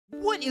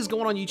What is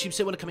going on YouTube?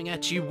 SerWinter coming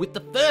at you with the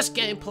first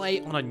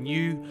gameplay on a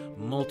new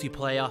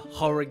multiplayer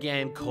horror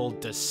game called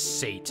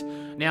Deceit.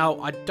 Now,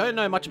 I don't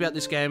know much about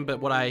this game, but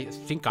what I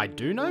think I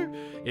do know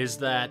is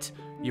that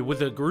you're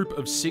with a group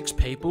of 6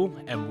 people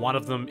and one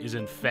of them is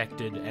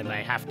infected and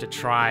they have to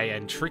try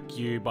and trick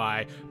you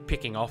by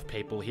picking off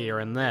people here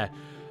and there.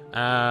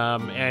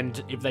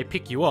 And if they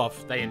pick you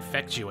off, they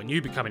infect you and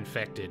you become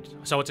infected.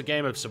 So it's a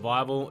game of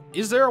survival.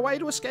 Is there a way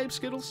to escape,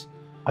 Skittles?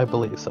 I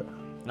believe so.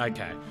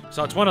 Okay,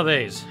 so it's one of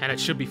these, and it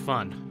should be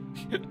fun.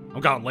 I'm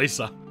going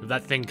Lisa. If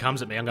that thing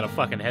comes at me, I'm gonna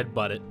fucking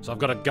headbutt it. So I've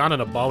got a gun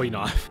and a Bowie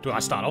knife. Do I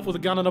start off with a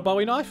gun and a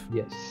Bowie knife?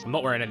 Yes. I'm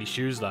not wearing any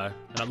shoes though,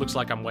 and it looks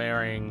like I'm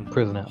wearing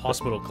Prison outfit.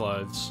 hospital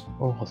clothes.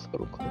 Or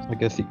hospital clothes. I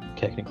guess you're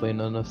technically in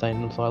an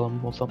insane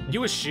asylum or something.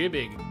 You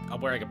assuming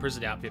I'm wearing a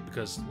prison outfit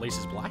because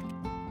Lisa's black?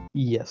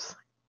 Yes.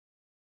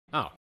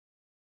 Oh.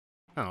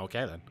 Oh,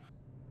 okay then.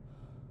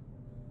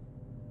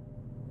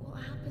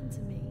 What happened to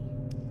me?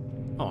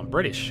 Oh, I'm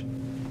British.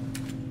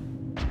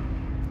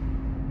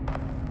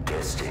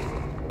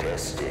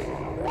 Testing,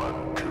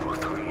 1, 2,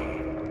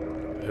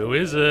 3. Who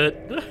is it?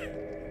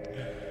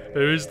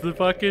 Who's the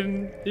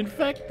fucking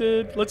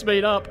infected? Let's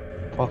meet up.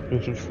 Fuck,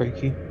 this is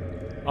freaky.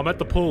 I'm at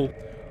the pool.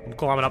 I'm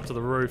climbing up to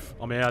the roof.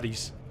 I'm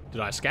outies.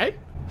 Did I escape?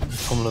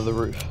 Coming to the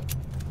roof.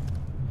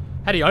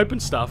 How do you open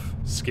stuff?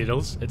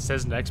 Skittles. It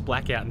says next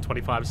blackout in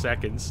 25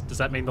 seconds. Does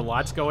that mean the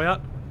lights go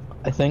out?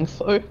 I think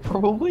so,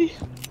 probably.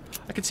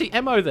 I can see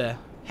ammo there.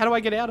 How do I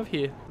get out of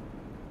here?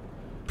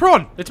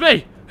 Prawn! It's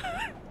me!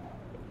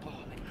 Oh,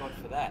 thank God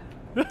for that.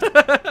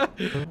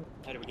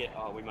 How do we get...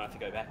 Oh, we might have to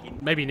go back in.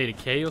 Maybe you need a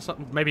key or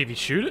something. Maybe if you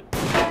shoot it?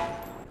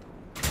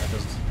 That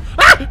doesn't...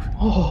 Ah!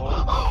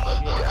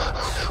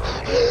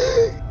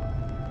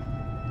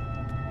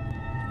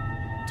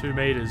 Oh. 2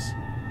 meters.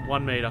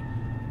 1 meter.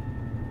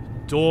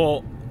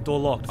 Door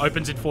locked.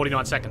 Opens in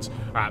 49 seconds.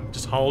 Alright,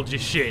 just hold your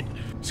shit.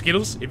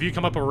 Skittles, if you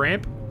come up a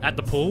ramp at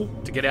the pool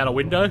to get out a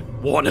window,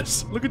 warn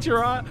us. Look at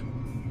your eye.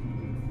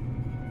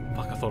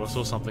 Fuck, I thought I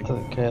saw something.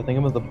 Okay, I think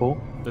I'm at the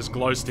pool. There's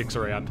glow sticks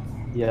around.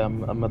 Yeah,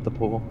 I'm at the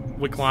pool.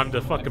 We climbed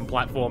a fucking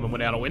platform and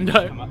went out a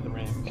window. Come up the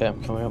ramp. Okay,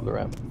 I'm coming up the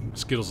ramp.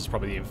 Skittles is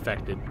probably the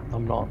infected.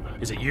 I'm not.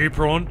 Is it you,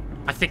 Prawn?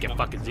 I think it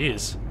fucking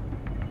is.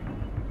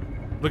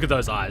 Look at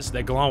those eyes.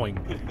 They're glowing.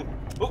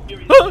 Oh, here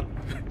he What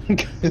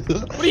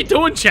is. are you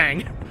doing,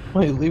 Chang?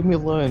 Wait, leave me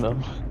alone.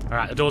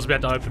 Alright, the door's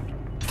about to open.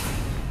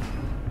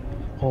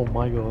 Oh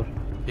my god.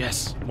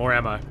 Yes, more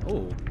ammo.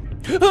 Oh.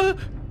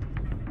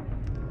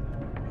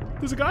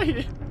 There's a guy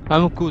here.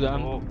 I'm good,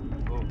 I'm Oh,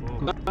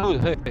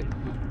 good, hey.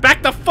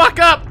 Back the fuck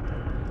up!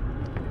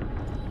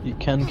 You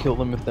can kill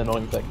them if they're not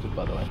infected,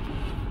 by the way.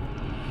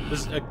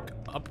 There's a...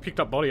 I picked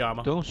up body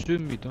armor. Don't shoot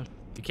me, don't.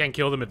 You can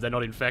kill them if they're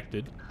not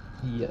infected.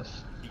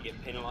 Yes. Do you get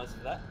penalised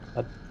for that?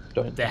 I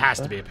don't There think has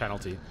so. to be a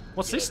penalty.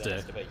 What's Yeah, this there do?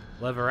 has to be.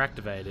 Lever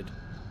activated.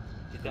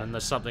 Did that? And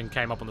there's something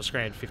came up on the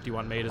screen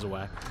 51 meters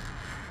away.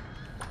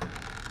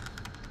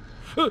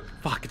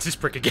 Fuck, it's this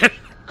prick again.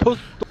 Close.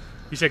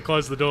 He said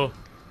close the door.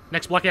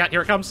 Next blackout,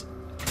 here it comes.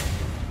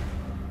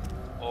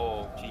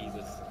 Oh,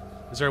 Jesus.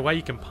 Is there a way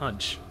you can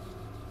punch?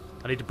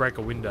 I need to break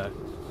a window.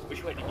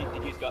 Which way did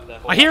you go up the...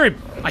 I hear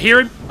him! I hear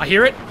him! I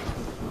hear it!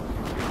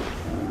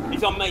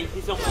 He's on me,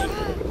 he's on me.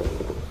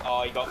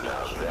 Oh, he got me.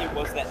 It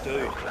was that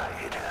dude.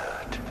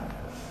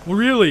 Well,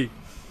 really?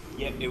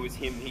 Yep, it was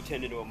him. He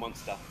turned into a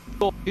monster.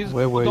 He's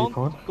Where were you, down,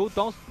 Prawn? Go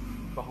down.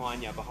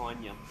 Behind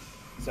you.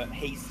 So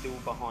he's still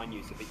behind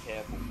you, so be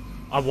careful.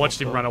 I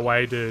watched him run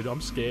away, dude.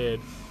 I'm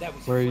scared. That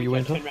was Where are freak. you I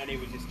into? turned around, he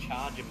was just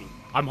charging me.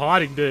 I'm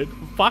hiding, dude.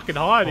 I'm fucking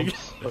hiding. I'm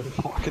so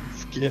fucking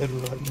scared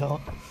right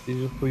now. Did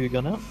you just pull your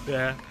gun out?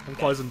 Yeah, I'm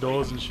closing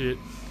doors and shit.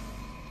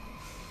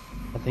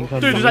 I think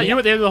I'm... Dude, is that you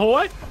at the end of the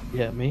hallway?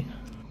 Yeah, me.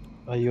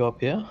 Are you up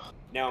here?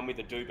 Now I'm with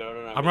the dude, but I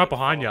don't know. I'm whether right to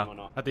behind you, follow him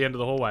or not. at the end of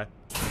the hallway.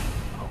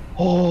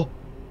 Oh!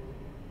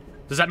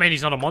 Does that mean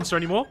he's not a monster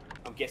anymore?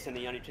 I'm guessing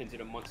he only turns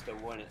into a monster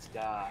when it's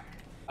dark.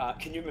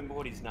 Can you remember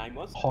what his name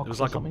was? Hawk It was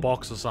or like a something?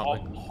 box or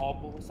something.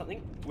 Hobble or something?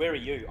 Where are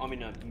you? I'm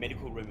in a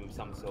medical room of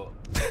some sort.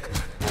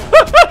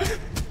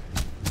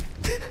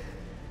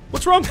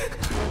 What's wrong?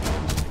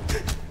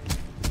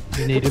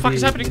 You need the fuck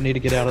is happening? You need to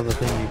get out of the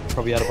thing. You're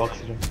probably out of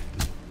oxygen.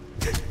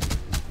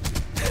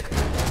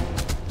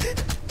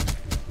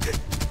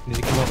 You need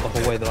to come up the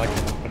hallway that I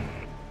can open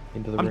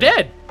into the I'm room.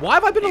 dead. Why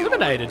have I been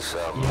eliminated?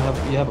 You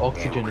have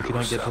oxygen if you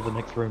don't get to the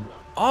next room.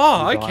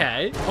 Oh, You die.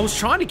 okay. I was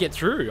trying to get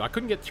through. I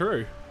couldn't get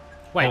through.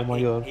 Wait, Oh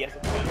my god. He has a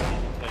turn. He has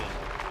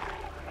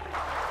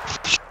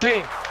a turn.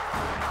 Damn.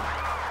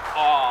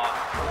 Oh,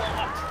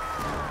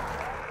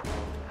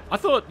 I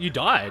thought you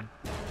died.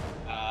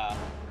 what?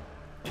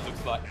 It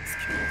looks like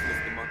Skittles was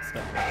the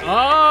monster.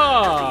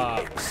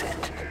 Ah!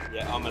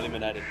 Yeah, I'm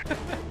eliminated.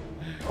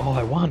 Oh,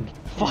 I won.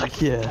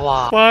 Fuck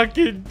yeah.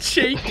 Fucking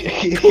cheek.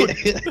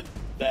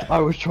 That I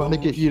was trying to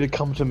get you to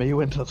come to me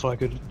winter so I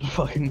could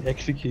fucking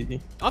execute you.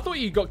 I thought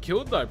you got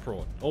killed though,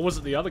 Prawn. Or was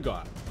it the other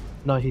guy?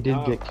 No, he did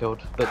No. get killed,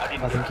 but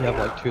I think he had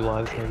like 2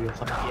 lives maybe or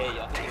something.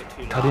 Yeah, I think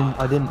you're too low.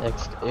 I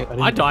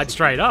didn't I died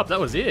straight up. That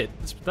was it.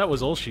 That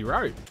was all she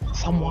wrote.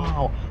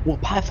 Somehow, we'll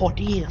pay for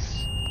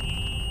this.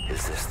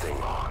 Is this thing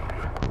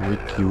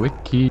on?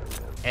 Wiki.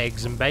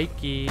 Eggs and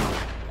bacon.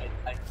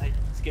 Hey,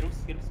 Skittles.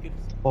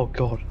 Oh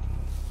god.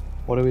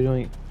 What are we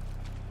doing?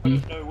 I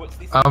don't know, what's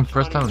this?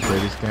 First time play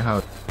this game.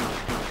 How?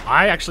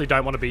 I actually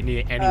don't want to be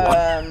near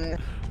anyone.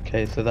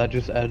 Okay, so that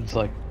just adds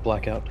like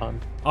blackout time.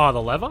 Oh,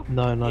 the lever?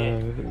 No, Yeah.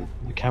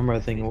 the camera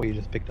thing what you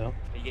just picked up.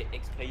 You get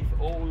XP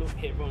for all look,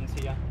 everyone's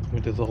here.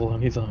 It is all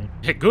on his own.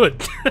 Yeah,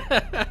 good.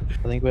 I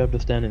think we have to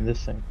stand in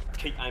this thing.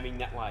 Keep aiming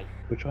that way.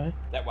 Which way?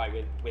 That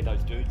way where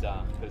those dudes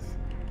are. Because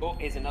oh,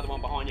 there's another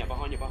one behind you.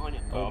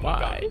 Oh I'm my.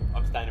 not going.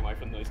 I'm staying away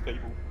from those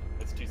people.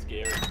 That's too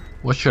scary.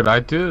 What should I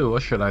do?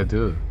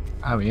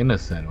 I'm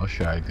innocent. What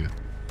should I do?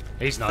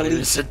 He's not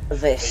innocent.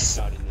 He's This.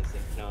 not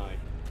innocent, no.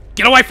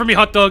 Get away from me,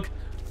 hot dog!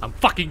 I'm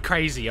fucking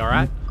crazy,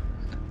 alright?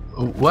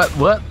 What?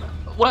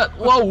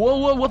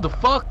 Whoa! What the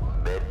fuck?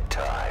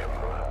 Bedtime.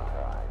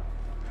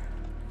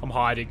 I'm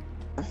hiding.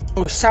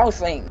 Oh,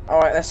 Southling.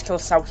 Alright, let's kill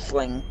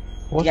Southling.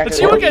 What? Yeah, It's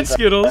go you on. again,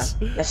 Skittles!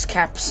 Let's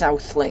cap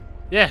Southling.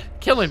 Yeah,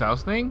 kill him.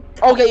 South thing?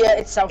 Okay, yeah,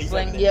 it's over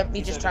Southling. there. Yep, he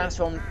He's just over there.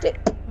 transformed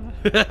dip.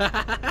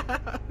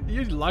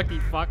 You lucky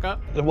fucker.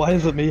 Then why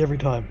is it me every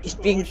time? He's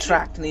being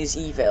tracked and he's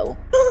evil.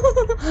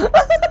 I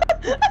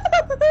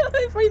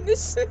find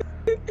this.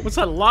 What's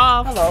that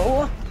laugh?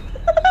 Hello.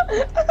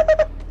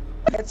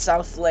 It's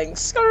Southling.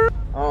 Skirt.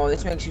 Oh,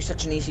 this makes you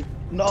such an easy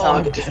No,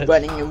 target. I'm Just dead.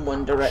 running in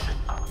one direction.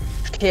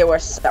 Okay, we're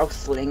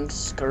Southling.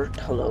 Skirt.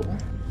 Hello. Oh,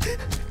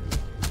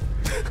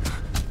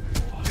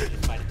 I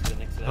just made it to the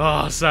next level.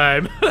 Oh,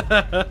 same.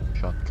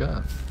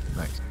 Shotgun.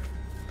 Nice.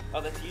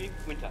 Oh, that's you,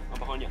 Winter. I'm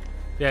behind you.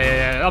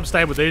 Yeah. I'm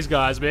staying with these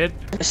guys, man.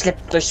 I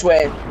slipped this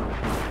way.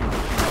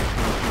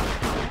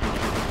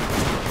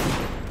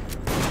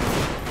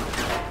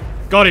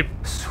 Got him.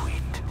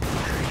 Sweet.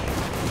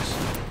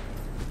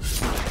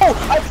 Oh,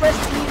 I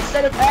pressed E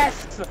instead of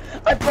F.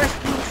 I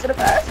pressed E instead of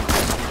F.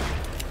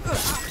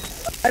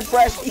 I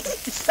pressed E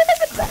instead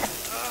of F.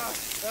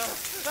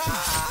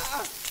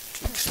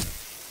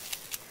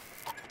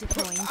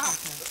 Deploying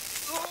tracker.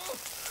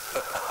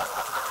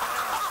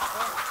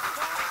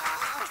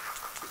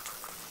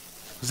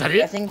 Is that I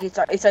it? think it's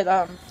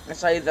either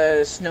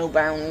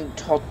snowbound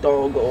hot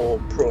dog or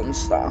prawn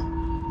star.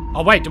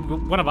 Oh, wait, did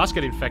one of us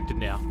get infected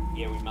now?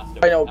 Yeah, we must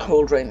have. I know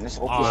cold rain is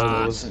No,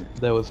 obviously.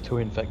 there was 2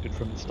 infected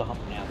from the start.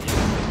 Now,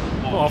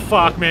 Oh,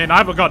 fuck, man. I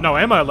haven't got no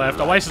ammo left.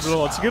 I wasted it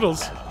all on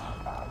Skittles.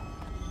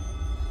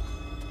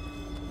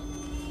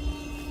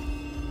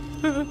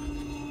 Look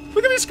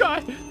at this guy.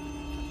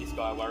 this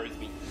guy worries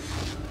me.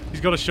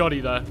 He's got a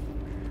shotty, though.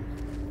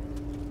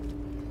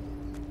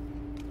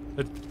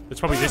 It's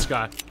probably this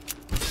guy.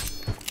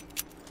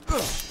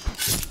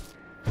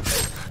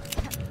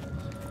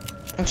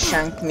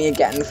 Shank me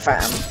again,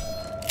 fam.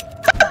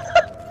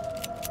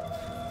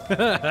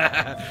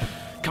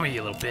 Come here,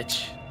 you little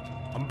bitch.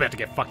 I'm about to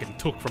get fucking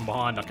took from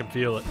behind. I can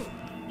feel it.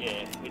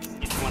 Yeah, it's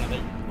one of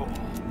these. Oh.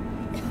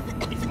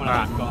 It's one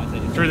Alright, of those guys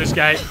that is through this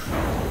gate.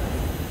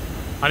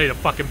 I need a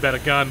fucking better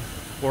gun.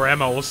 Or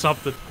ammo or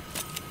something.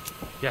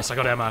 Yes, I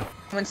got ammo.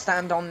 Come and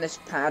stand on this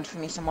pad for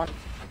me, someone.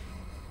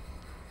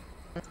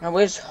 Now,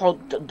 where's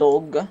hot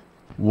dog?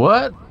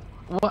 What?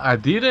 What? I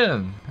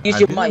didn't. Use I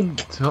your didn't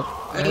mic. tell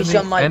Use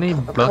your mic. Any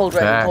Cold blood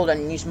rain, bag. cold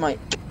rain, use mic.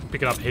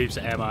 Picking up heaps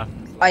of ammo.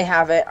 I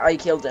have it, I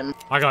killed him.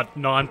 I got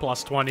 9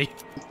 plus 20.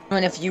 I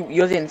mean, if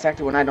you're the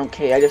infected one, I don't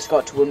care. I just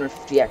got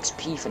 250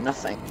 XP for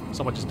nothing.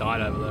 Someone just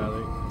died over there, I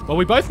think. Well,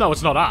 we both know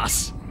it's not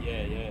us.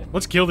 Yeah.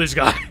 Let's kill this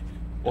guy.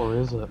 Or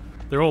is it?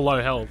 They're all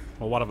low health.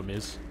 Well, one of them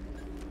is.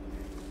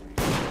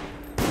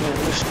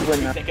 Yeah, we should win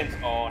 2 that. seconds.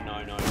 Oh, no.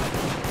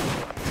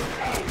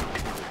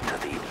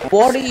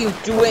 What are you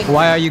doing?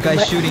 Why are you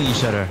guys shooting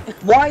each other?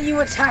 Why are you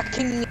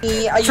attacking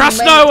me? Are Trust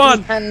you no mentally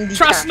one! handicapped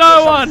Trust or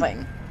no one!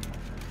 something?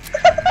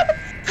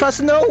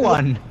 Trust no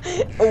one.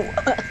 Oh,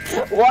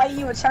 why are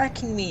you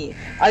attacking me?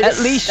 I At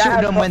just least shoot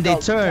stabbed them when they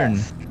hot dog to turn.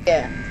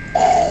 death.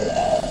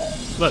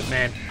 Yeah. Look,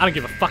 man, I don't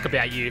give a fuck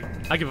about you.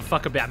 I give a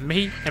fuck about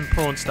me and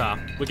Prawn Star.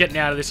 We're getting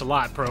out of this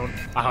alive, Prawn.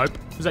 I hope.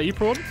 Is that you,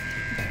 Prawn?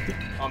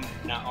 I'm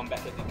back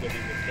at the building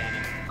we're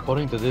standing.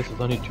 According to this,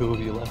 there's only 2 of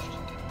you left.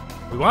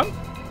 We won?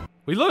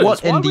 We lose.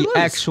 What Why in did we the lose?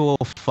 actual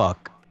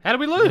fuck? How did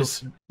we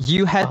lose?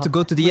 You had to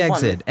go to the we won.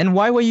 exit, and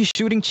why were you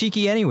shooting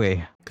Cheeky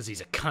anyway? Because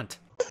he's a cunt.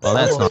 Well,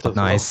 that's lost as not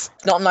well. nice.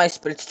 It's not nice,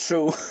 but it's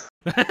true.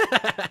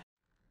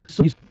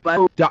 So you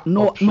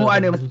no, Option I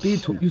never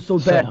speak to you so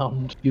bad.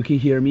 Sound. You can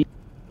hear me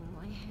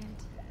My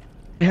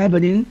head.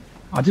 happening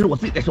啊，这是我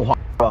自己在说话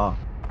啊。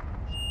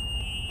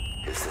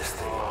 Is this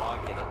thing Oh, on?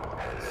 I get it.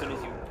 As soon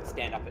as you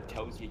stand up, it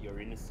tells you you're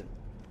innocent.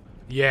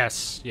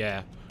 Yes,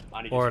 yeah. I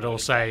only Or just it'll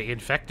noticed say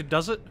infected,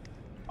 does it? that.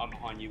 I'm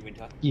behind you,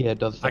 Winter. Yeah, it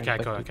does. say Okay,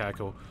 cool, infected. okay,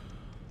 cool.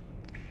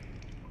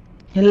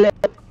 Hello,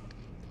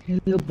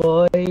 hello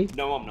boy.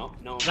 No, I'm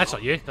not. No, I'm That's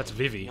not you, that's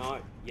Vivi. No,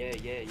 yeah.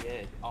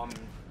 I'm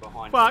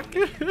behind. Fuck.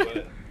 you. You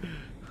were.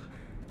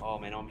 Oh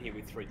man, I'm here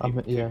with 3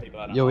 people. 2 yeah. people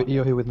I don't You're like.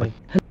 here with me.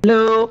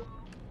 Hello，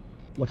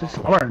我这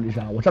啥玩意儿？这是？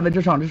我站在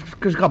这上，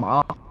这是干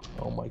嘛？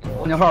 Oh my 关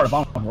god. 键号的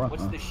帮活。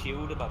 What's the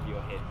shield above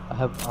your head? I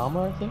have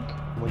armor, I think.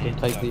 We can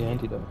take the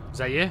antidote. Is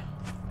that you?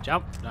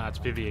 Jump. Nah, it's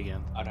Pivy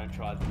again. I don't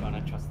trust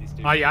this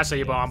dude. Oh yeah, I see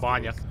you, but I'm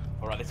behind you.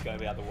 Alright, let's go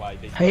the other way.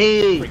 These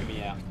Hey! guys are freaking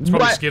me out. It's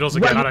probably Skittles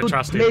again, I don't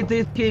trust play him.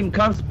 this game,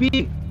 can't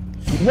speak.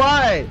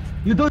 Why?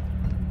 You don't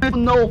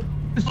know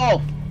it's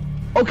all.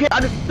 Okay,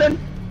 understand?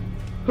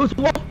 Who's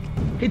what?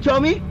 He tell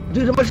me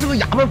这他妈是个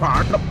哑巴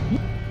法的。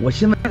我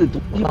现在这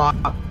东西吧，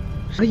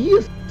啥意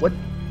思？我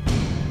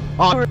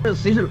啊，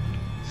谁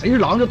是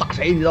狼就打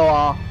谁，你知道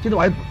吧？这个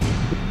玩意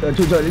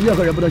就任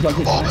何人不能相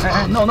信。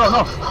哎 ，no no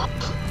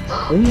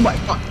no！Oh my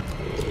god！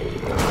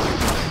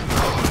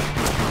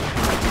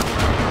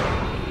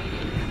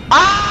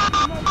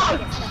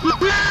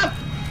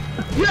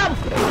 Yeah!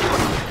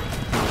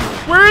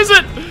 Where is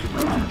it?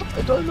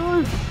 I don't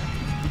know.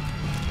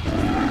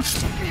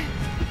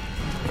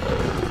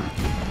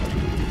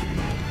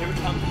 Here it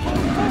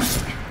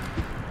comes.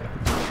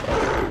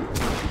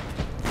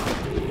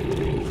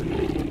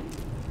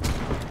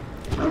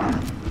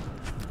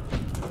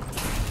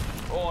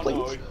 Oh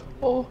Please.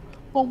 no.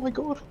 Oh my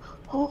god.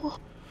 Oh.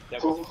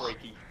 That was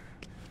freaky.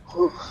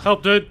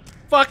 Help, dude.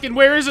 Fucking,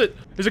 where is it?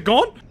 Is it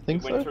gone? I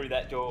think It went so. through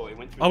that door. It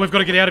went through Oh, we've got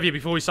to get out of here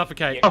before we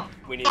suffocate. Yeah,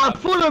 we need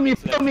follow me,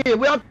 follow me.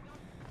 We are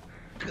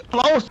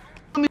close.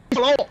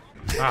 Follow.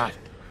 Alright.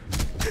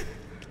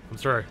 I'm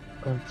through.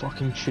 I'm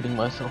fucking shitting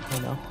myself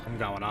right now. I'm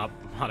going up.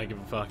 I don't give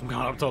a fuck. I'm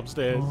going up top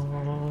stairs.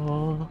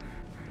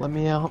 Let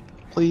me out,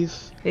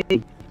 please.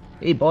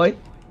 Hey, boy.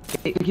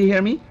 Hey, can you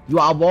hear me? You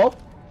are a wolf.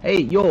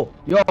 Hey, yo,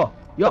 you are a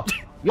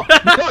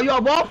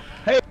wolf.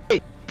 Hey,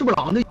 是不是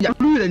狼的眼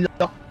绿的？你知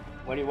道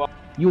What do you want?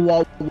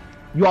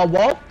 You are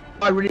wolf.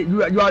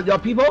 You are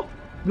people.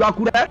 You are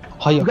good at.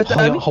 係啊，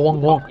係啊，好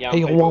旺旺，有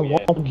係好旺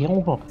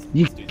旺，旺。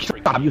 You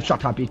shut up. You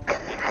shut up.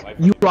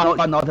 You are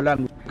not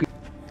language.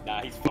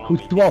 Nah, he's following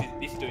Who's me. the wolf?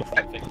 This dude's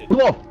infected. Who's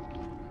wolf?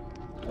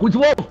 Who's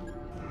wolf?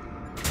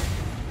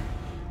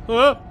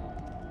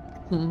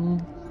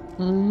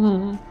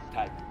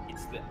 Hey,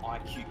 it's the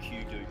IQQ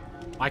dude.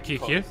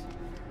 IQQ? Because-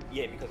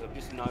 Yeah, because I've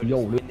just noticed Yo,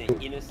 when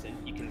they're innocent,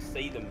 you can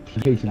see them.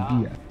 这是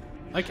B。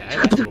 Okay,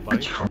 that's cool,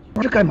 buddy.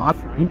 这干嘛？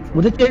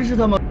我在监视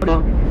他们。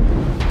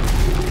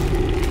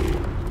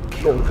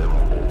 Kill them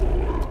all.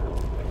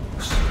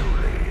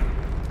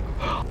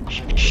 Slowly.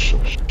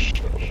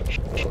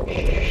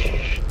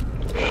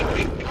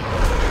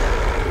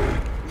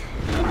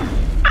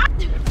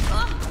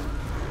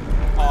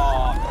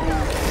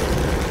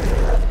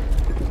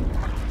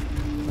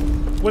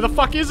 Where the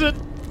fuck is it?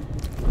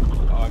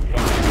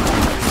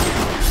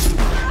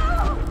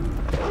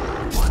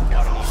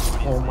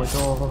 Oh my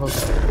god.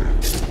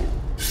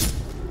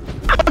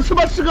 他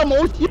妈是个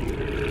毛鸡！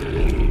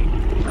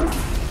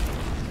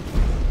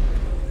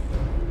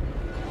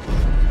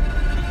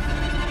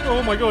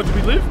 Oh my god, did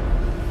we live?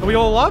 Are we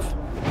all alive?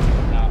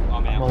 No,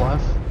 I'm I'm out.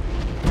 alive.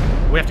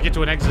 We have to get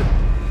to an exit.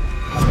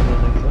 I'm in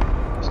an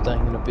exit.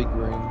 Staying in a big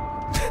room.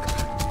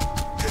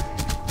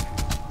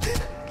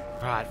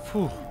 Alright,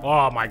 phew.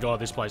 Oh my god,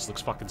 this place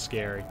looks fucking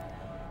scary.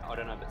 I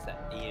don't know if it's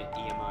that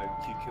EMO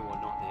QQ or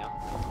not now.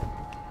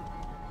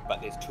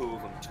 But there's two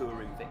of them. Two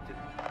are infected.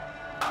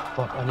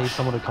 Fuck, I need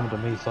someone to come to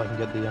me so I can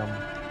get the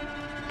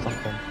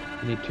something.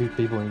 You need 2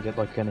 people and you get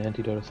like an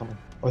antidote or something.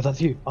 Oh, that's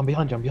you. I'm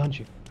behind you. I'm behind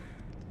you.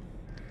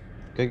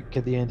 Go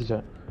get the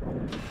antidote.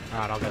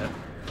 Alright, I'll get it.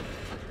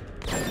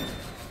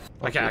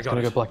 Okay, I It's got gonna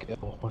it. go black.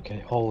 Oh, okay.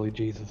 Holy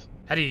Jesus.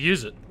 How do you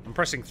use it? I'm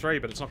pressing 3,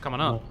 but it's not coming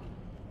up.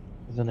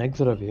 There's an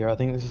exit over here. I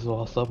think this is the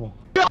last level.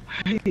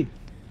 Hey,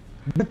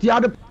 the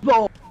other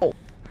people.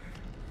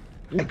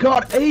 My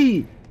God,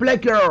 hey,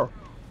 black girl.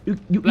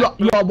 You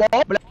are wolf,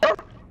 black girl.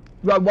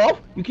 You are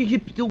wolf. You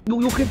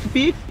can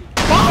speak.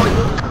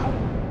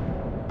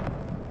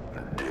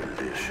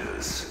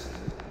 Delicious.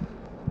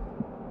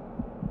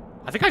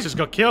 I think I just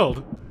got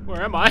killed.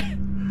 Where am I?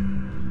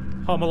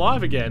 Oh, I'm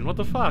alive again. What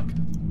the fuck?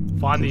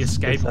 Find the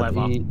escape Is that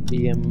lever.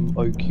 the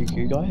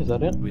EMOQQ guy? Is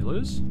that it? We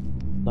lose?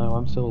 No,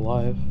 I'm still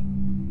alive.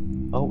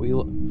 Oh,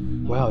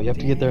 wow, you have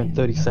to get there in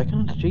 30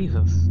 seconds?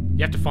 Jesus.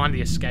 You have to find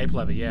the escape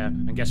lever, yeah.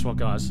 And guess what,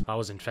 guys? I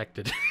was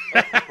infected.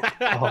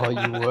 Oh,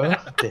 you were?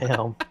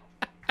 Damn.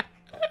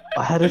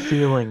 I had a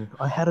feeling.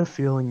 I had a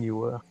feeling you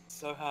were.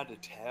 So hard to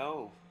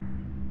tell.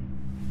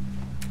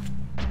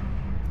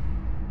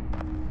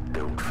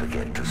 Don't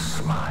forget to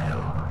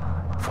smile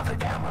for the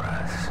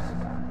cameras.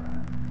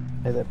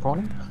 Hey there,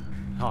 Prime.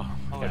 Oh,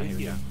 Oh, okay, it here is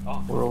we you. go.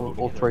 Oh, We're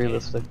all 3 of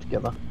us stick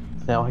together.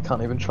 Now I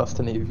can't even trust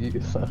any of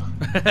you, so...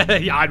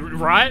 Yeah,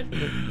 right?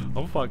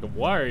 I'm fucking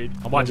worried.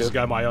 I might just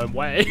go my own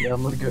way. Yeah,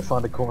 I'm gonna go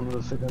find a corner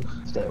to sit in.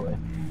 Stay away.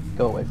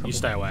 Go away from me. You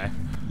stay away.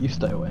 You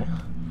stay away.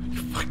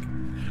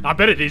 I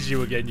bet it is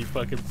you again, you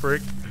fucking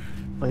prick.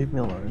 Leave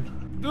me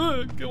alone.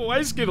 Ugh, go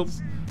away,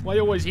 Skittles. Why are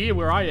you always here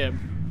where I am?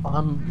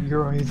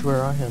 You're always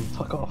where I am.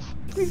 Fuck off.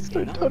 Please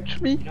don't touch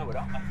me. You know what?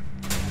 I don't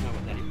know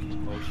what that is.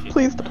 Oh shit.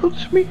 Please don't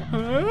touch me.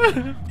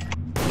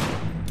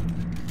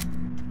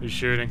 Who's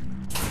shooting?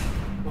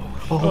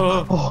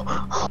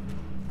 Oh.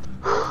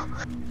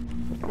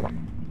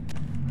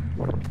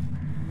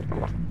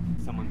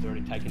 Someone's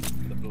already taken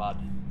the blood.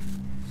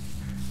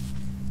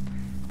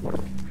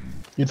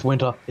 It's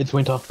winter. It's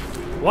winter.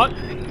 What?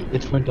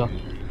 It's winter.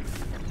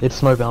 It's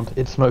snowbound.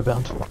 It's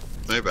snowbound.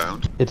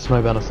 Snowbound? It's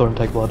snowbound. I saw him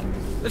take blood.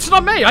 It's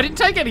not me. I didn't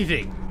take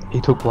anything. He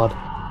took blood.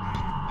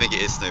 I think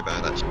it is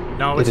snowbound actually.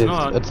 No, it's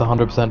not. It's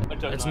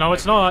 100%. It's no,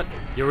 it's not.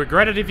 You'll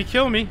regret it if you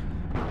kill me.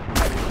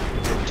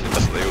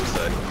 That's what they all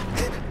say.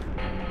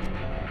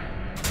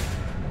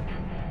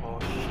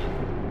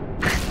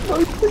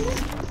 No, please.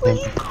 Thank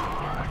you.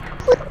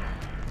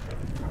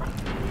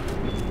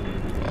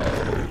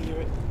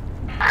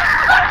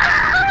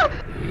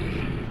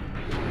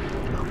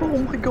 Oh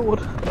my god.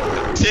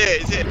 It's here,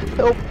 it's here.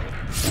 Help.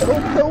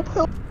 Help, help,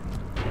 help.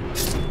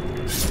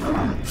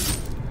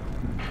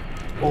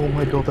 Oh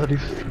my god, that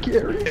is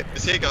scary.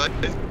 It's here, guys.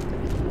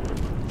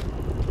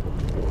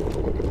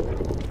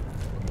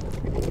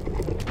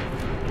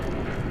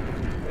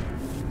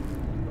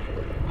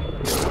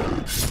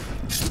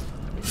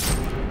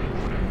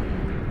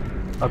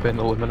 I've been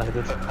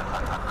eliminated.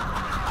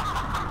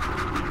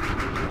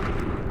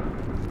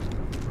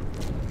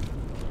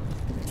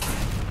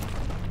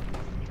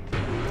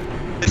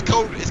 It's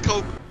cold, it's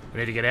cold. We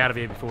need to get out of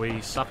here before we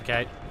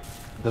suffocate.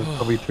 There's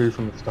probably 2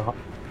 from the start.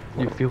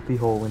 You filthy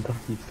whore, Winter.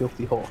 You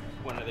filthy whore.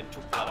 One of them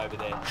took blood over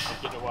there.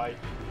 Get away.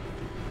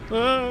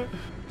 Ah.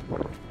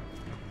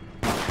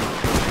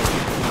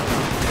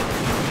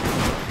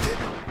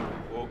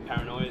 All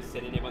paranoia,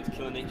 setting everyone's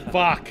killing each other.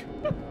 Fuck.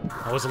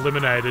 I was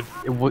eliminated.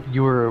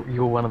 You were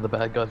one of the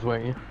bad guys,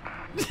 weren't you?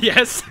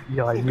 Yes.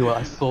 Yeah, I knew it.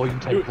 I saw you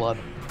take blood.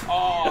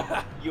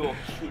 Oh, you're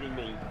kidding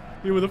me.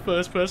 You were the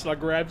first person I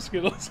grabbed,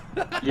 Skittles.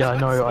 Yeah, I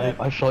know.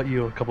 I shot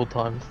you a couple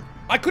times.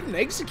 I couldn't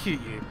execute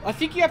you. I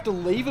think you have to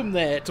leave him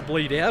there to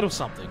bleed out or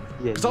something.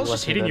 Yeah, because I was you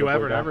just left me hitting there you to over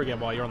bleed and out. over again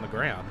while you're on the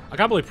ground. I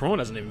can't believe Prawn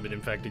hasn't even been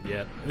infected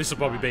yet. This will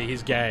probably be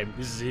his game.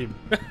 This is him.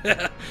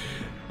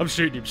 I'm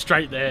shooting him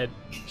straight in the head.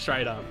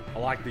 Straight up. I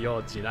like the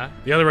odds, you know?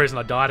 The other reason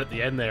I died at the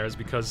end there is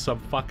because some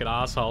fucking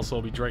asshole saw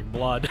me drink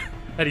blood.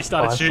 And he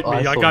started shooting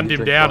me. I gunned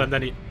him down and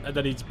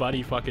then his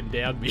buddy fucking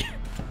downed me.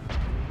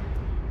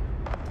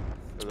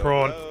 It's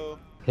Prawn.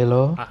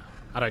 Hello?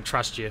 I don't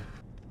trust you.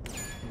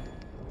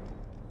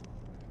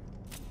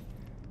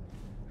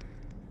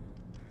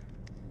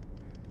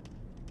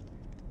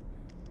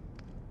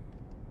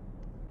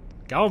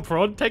 Go on,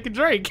 Prawn, take a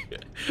drink.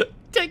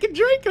 Take a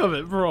drink of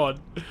it, Prawn.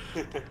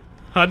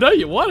 I know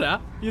you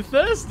wanna. You're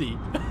thirsty.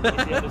 There's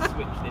another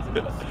switch. There's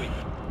another switch.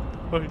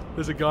 Oh,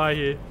 there's a guy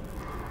here.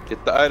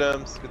 Get the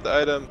items, get the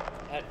item.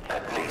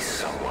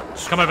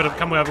 Come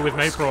over with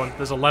me, Prawn.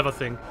 There's a lever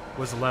thing.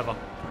 Where's the lever?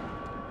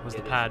 Where's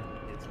the pad?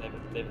 There's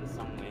lever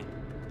somewhere.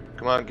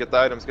 Come on, get the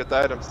items, get the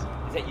items. Is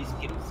that you,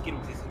 Skittles?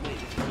 Skittles, this is me.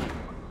 This is me.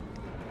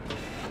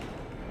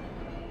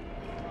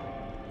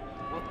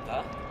 What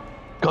the?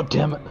 God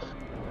damn it.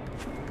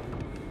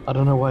 I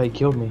don't know why he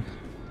killed me.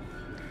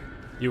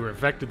 You were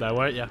infected though,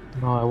 weren't you?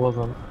 No, I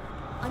wasn't.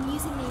 I'm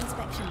using the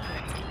inspection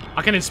kit.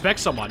 I can inspect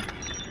someone.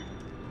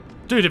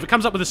 Dude, if it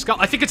comes up with a skull,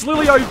 I think it's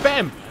Lily. Oh,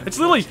 bam! It's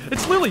Lily!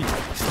 It's Lily! I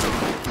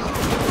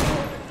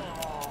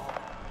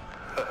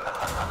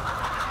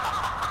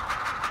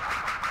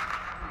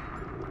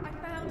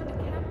found a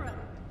camera.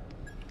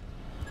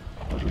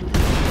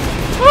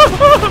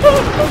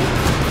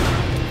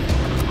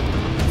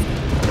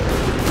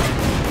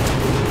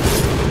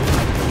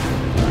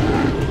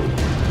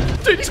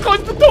 Dude, he's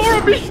closed the door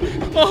on me!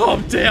 Oh,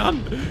 I'm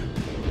down!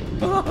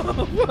 Oh,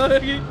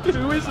 fuck.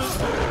 Who is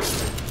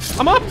it?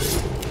 I'm up!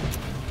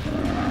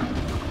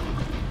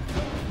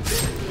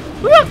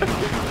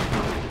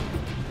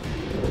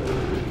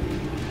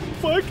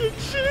 Fucking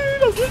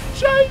shit! I was in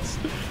chase!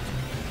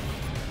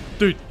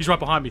 Dude, he's right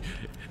behind me.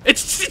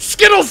 It's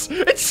Skittles!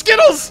 It's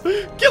Skittles!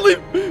 Kill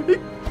him!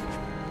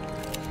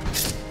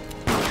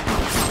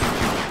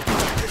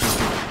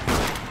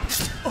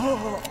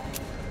 Oh.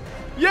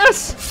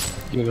 Yes!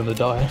 You're gonna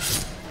die.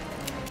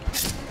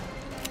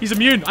 He's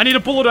immune. I need a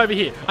bullet over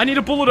here. I need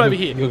a bullet over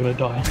here. You're gonna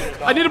die.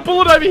 I need a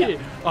bullet over here.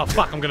 Oh,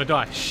 fuck. I'm gonna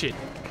die. Shit.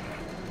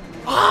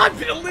 Oh, I've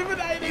been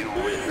eliminated.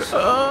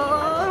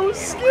 Oh,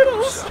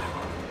 Skittles.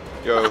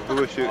 Yo, who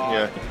was shooting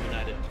you?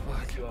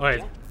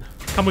 Wait.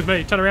 Come with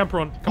me. Turn around,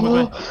 Prawn. Come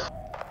with me.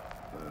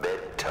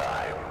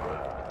 Bedtime.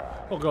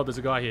 Oh, God. There's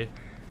a guy here.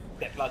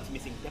 That blood's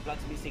missing. That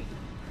blood's missing.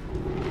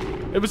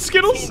 It was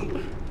Skittles.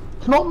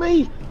 It's not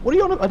me! What are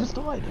you on? I just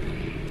died.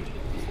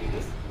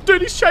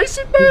 Dude, he's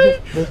chasing me.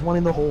 There's one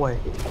in the hallway.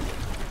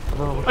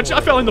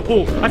 I fell in the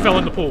pool. I fell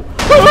in the pool.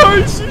 Oh,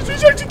 he's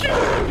executing me.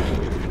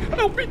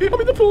 Help me. I'm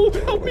in the pool.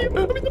 Help me. I'm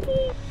in the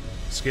pool.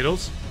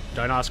 Skittles,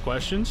 don't ask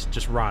questions.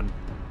 Just run.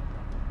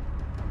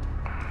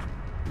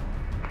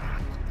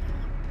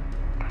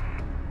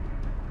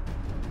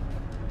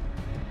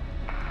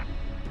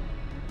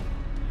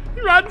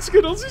 Run,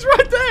 Skittles. He's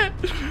right there.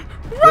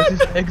 Run. Where's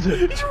his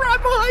exit? He's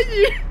right behind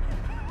you.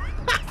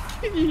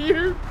 Can you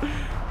hear him?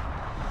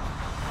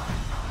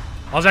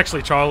 I was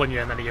actually trolling you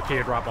and then he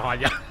appeared right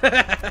behind you.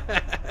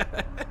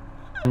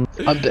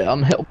 I'm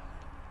down, help.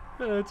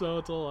 It's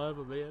all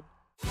over, man.